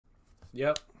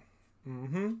Yep.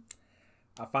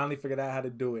 I finally figured out how to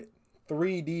do it.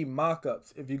 3D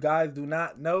mockups. If you guys do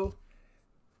not know,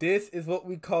 this is what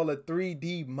we call a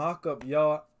 3D mockup,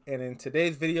 y'all. And in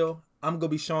today's video, I'm going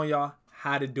to be showing y'all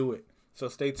how to do it. So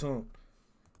stay tuned.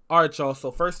 All right, y'all. So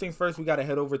first thing first, we got to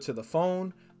head over to the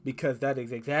phone because that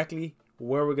is exactly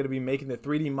where we're going to be making the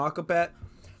 3D mockup at.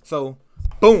 So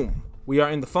boom, we are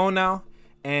in the phone now.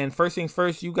 And first things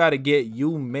first, you got to get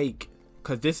YouMake,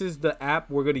 because this is the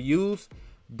app we're going to use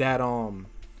that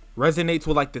resonates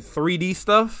with like the 3D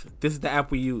stuff. This is the app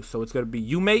we use. So it's going to be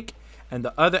YouMake, and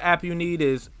the other app you need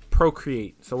is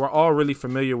Procreate. So we're all really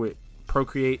familiar with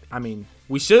Procreate. I mean,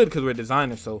 we should because we're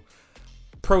designers. So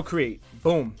Procreate,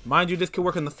 boom. Mind you, this could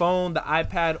work on the phone, the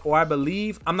iPad, or I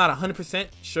believe, I'm not 100%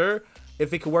 sure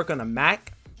if it could work on a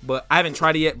Mac, but I haven't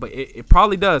tried it yet, but it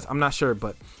probably does. I'm not sure,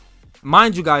 but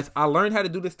mind you guys, I learned how to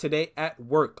do this today at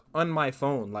work on my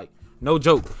phone, like no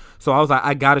joke. So I was like,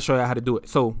 I gotta show you how to do it.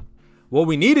 So what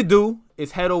we need to do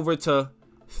is head over to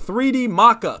 3D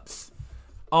Mockups.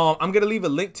 I'm gonna leave a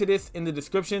link to this in the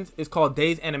description. It's called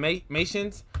Days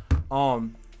Animations.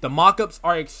 The mockups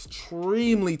are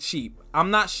extremely cheap. I'm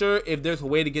not sure if there's a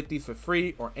way to get these for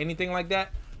free or anything like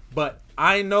that, but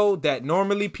I know that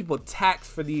normally people tax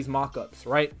for these mockups,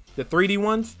 right? The 3D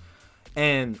ones.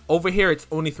 And over here, it's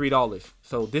only $3.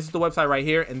 So this is the website right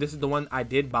here, and this is the one I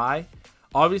did buy.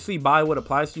 Obviously, buy what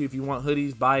applies to you. If you want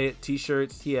hoodies, buy it.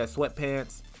 T-shirts. He has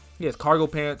sweatpants. He has cargo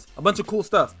pants. A bunch of cool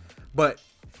stuff. But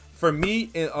for me,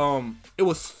 it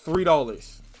was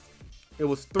 $3. It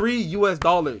was $3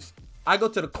 US. I go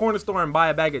to the corner store and buy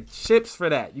a bag of chips for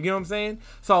that. You get what I'm saying?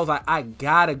 So I was like, I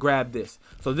gotta grab this.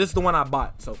 So this is the one I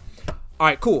bought. So, all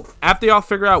right, cool. After y'all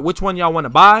figure out which one y'all want to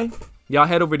buy, y'all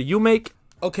head over to YouMake.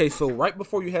 Okay, so right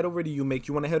before you head over to YouMake,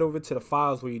 you want to head over to the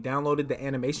files where you downloaded the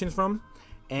animations from,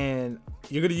 and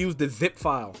you're going to use the zip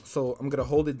file. So I'm going to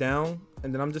hold it down,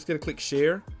 and then I'm just going to click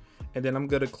share, and then I'm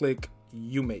going to click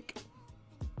YouMake.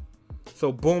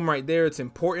 So boom, right there, it's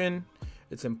important.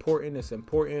 It's important. It's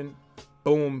important.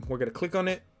 Boom, we're going to click on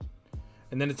it,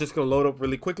 and then it's just going to load up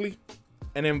really quickly.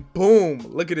 And then boom,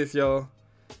 look at this, y'all.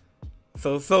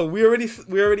 So we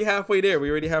already halfway there.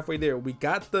 We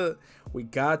got the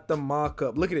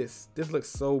mock-up. Look at this. This looks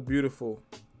so beautiful.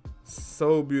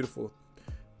 So beautiful.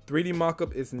 3D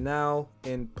mock-up is now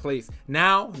in place.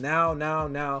 Now, we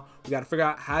got to figure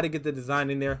out how to get the design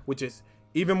in there, which is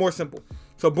even more simple.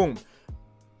 So boom,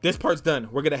 this part's done.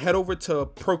 We're going to head over to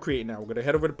Procreate now. We're going to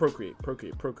head over to Procreate.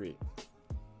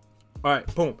 All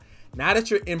right, boom. Now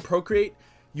that you're in Procreate,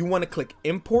 you want to click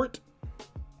import.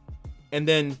 And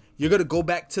then you're going to go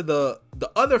back to the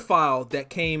other file that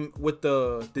came with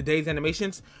the Days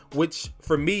Animations, which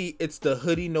for me, it's the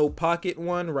hoodie no pocket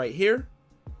one right here.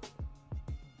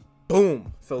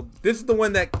 Boom. So this is the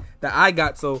one that I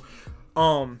got. So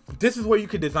this is where you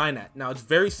could design that. Now, it's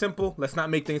very simple. Let's not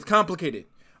make things complicated.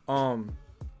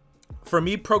 For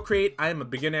me, Procreate, I am a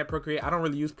beginner at Procreate. I don't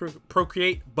really use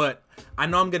Procreate, but I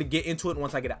know I'm going to get into it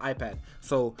once I get an iPad.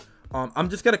 So I'm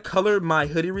just going to color my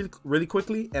hoodie really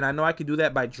quickly. And I know I can do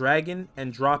that by dragging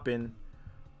and dropping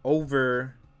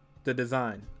over the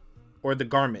design or the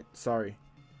garment. Sorry.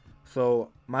 So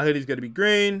my hoodie's going to be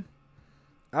green.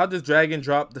 I'll just drag and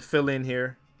drop the fill in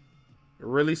here.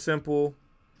 Really simple.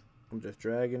 I'm just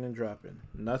dragging and dropping.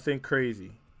 Nothing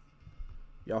crazy.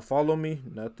 Y'all follow me?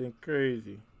 Nothing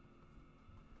crazy.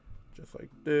 Just like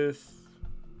this.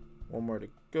 One more to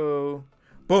go.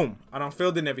 Boom. I done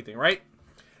filled in everything, right?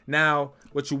 Now,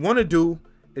 what you want to do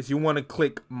is you want to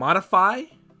click modify,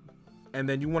 and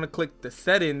then you want to click the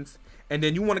settings, and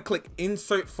then you want to click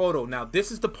insert photo. Now,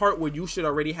 this is the part where you should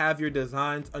already have your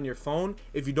designs on your phone.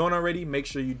 If you don't already, make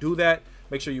sure you do that.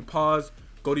 Make sure you pause,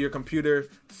 go to your computer,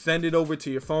 send it over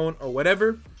to your phone or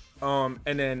whatever, and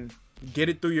then get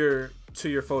it through to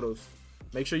your photos.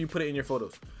 Make sure you put it in your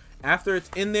photos. After it's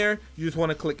in there, you just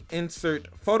want to click insert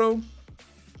photo,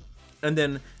 and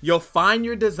then you'll find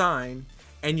your design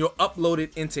and you'll upload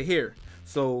it into here.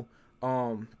 So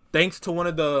thanks to one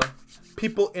of the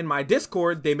people in my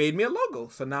Discord, they made me a logo.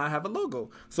 So now I have a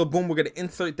logo. So boom, we're going to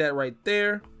insert that right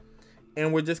there.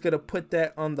 And we're just going to put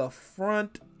that on the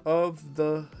front of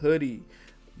the hoodie.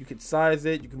 You can size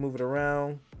it. You can move it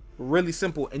around. Really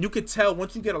simple. And you can tell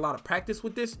once you get a lot of practice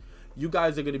with this, you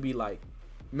guys are going to be like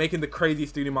making the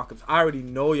craziest 3D mockups. I already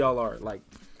know y'all are.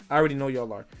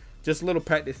 Just a little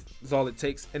practice is all it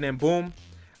takes. And then boom,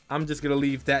 I'm just gonna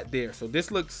leave that there. So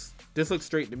this looks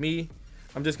straight to me.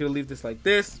 I'm just gonna leave this like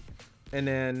this, and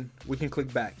then we can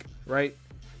click back, right?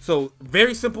 So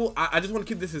very simple. I just want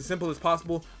to keep this as simple as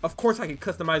possible. Of course, I can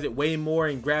customize it way more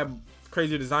and grab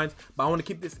crazier designs, but I want to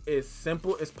keep this as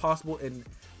simple as possible and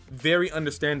very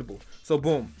understandable. So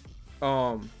boom,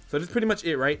 So that's pretty much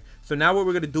it, right? So now what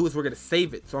we're gonna do is we're gonna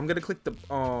save it. So I'm gonna click the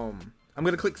I'm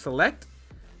gonna click select,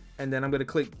 and then I'm gonna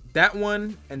click that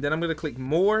one, and then I'm gonna click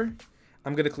more.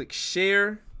 I'm gonna click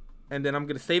share, and then I'm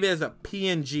gonna save it as a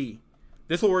PNG.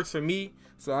 This will work for me,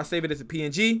 so I'll save it as a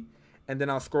PNG, and then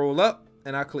I'll scroll up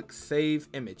and I'll click save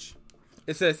image.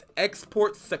 It says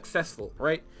export successful,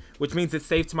 right? Which means it's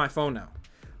saved to my phone now.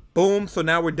 Boom. So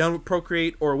now we're done with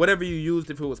Procreate or whatever you used.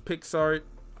 If it was Pixar,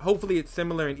 hopefully it's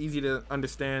similar and easy to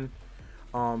understand.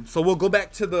 So we'll go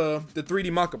back to the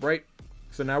 3D mockup, right?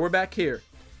 So now we're back here.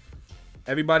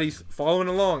 Everybody's following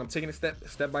along. I'm taking it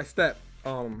step by step.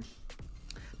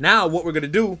 Now what we're gonna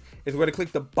do is we're gonna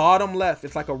click the bottom left.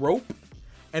 It's like a rope,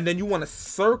 and then you want to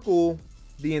circle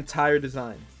the entire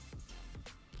design,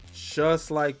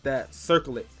 just like that.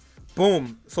 Circle it.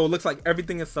 Boom. So it looks like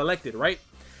everything is selected, right?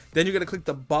 Then you're gonna click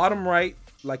the bottom right,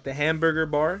 like the hamburger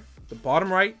bar, the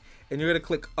bottom right, and you're gonna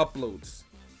click uploads.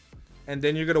 And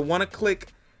then you're gonna want to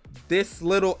click this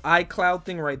little iCloud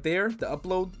thing right there, the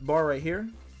upload bar right here.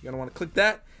 You're gonna want to click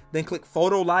that. Then click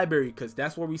photo library, because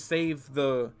that's where we save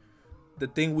the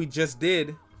thing we just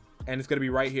did, and it's gonna be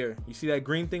right here. You see that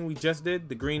green thing we just did,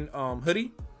 the green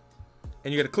hoodie,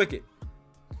 and you're gonna click it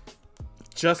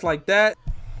just like that.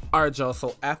 All right, y'all,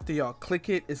 so after y'all click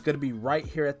it, it's gonna be right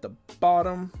here at the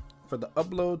bottom for the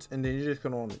uploads, and then you're just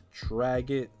gonna want to drag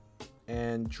it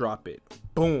and drop it.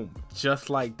 Boom, just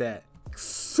like that.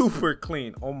 Super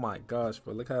clean. Oh my gosh,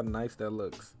 but look how nice that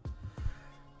looks.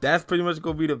 That's pretty much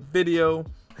gonna be the video.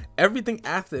 Everything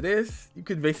after this, you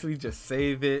could basically just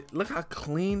save it. Look how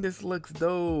clean this looks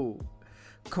though.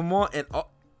 Come on. And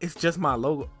it's just my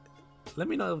logo. Let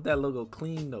me know if that logo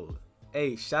clean though.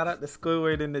 Hey, shout out to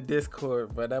Squidward in the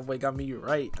Discord, but that boy got me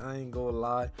right. I ain't gonna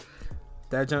lie.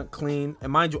 That junk clean.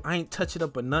 And mind you, I ain't touch it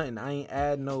up or nothing. I ain't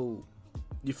add no,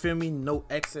 you feel me, no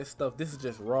excess stuff. This is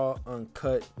just raw,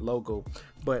 uncut logo.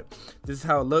 But this is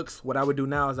how it looks. What I would do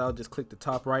now is I'll just click the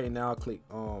top right, and now I'll click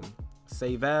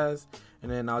save as,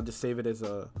 and then I'll just save it as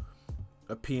a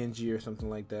PNG or something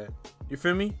like that. You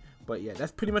feel me? But yeah,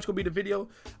 that's pretty much gonna be the video.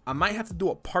 I might have to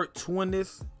do a part 2 on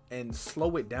this and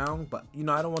slow it down, but you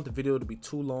know, I don't want the video to be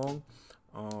too long.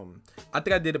 I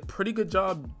think I did a pretty good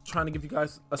job trying to give you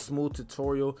guys a smooth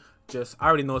tutorial. Just, I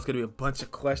already know it's gonna be a bunch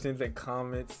of questions and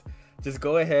comments. Just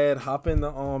go ahead, hop in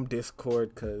the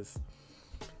Discord, cause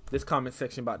this comment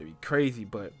section about to be crazy.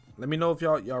 But let me know if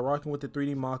y'all rocking with the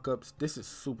 3D mockups. This is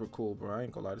super cool, bro. I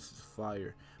ain't gonna lie, this is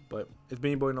fire. But it's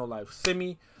been your boy No Life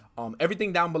Simmy.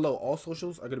 Everything down below, all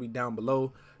socials are gonna be down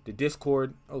below. The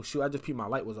Discord, oh shoot, I just peeped my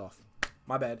light was off.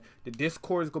 My bad. The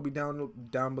Discord is gonna be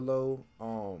down below.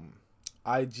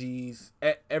 IGs,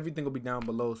 everything will be down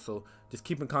below. So just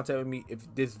keep in contact with me.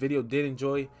 If this video did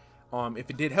if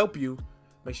it did help you,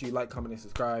 make sure you like, comment, and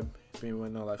subscribe. It's been your boy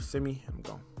No Life Simmy. I'm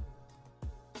gone.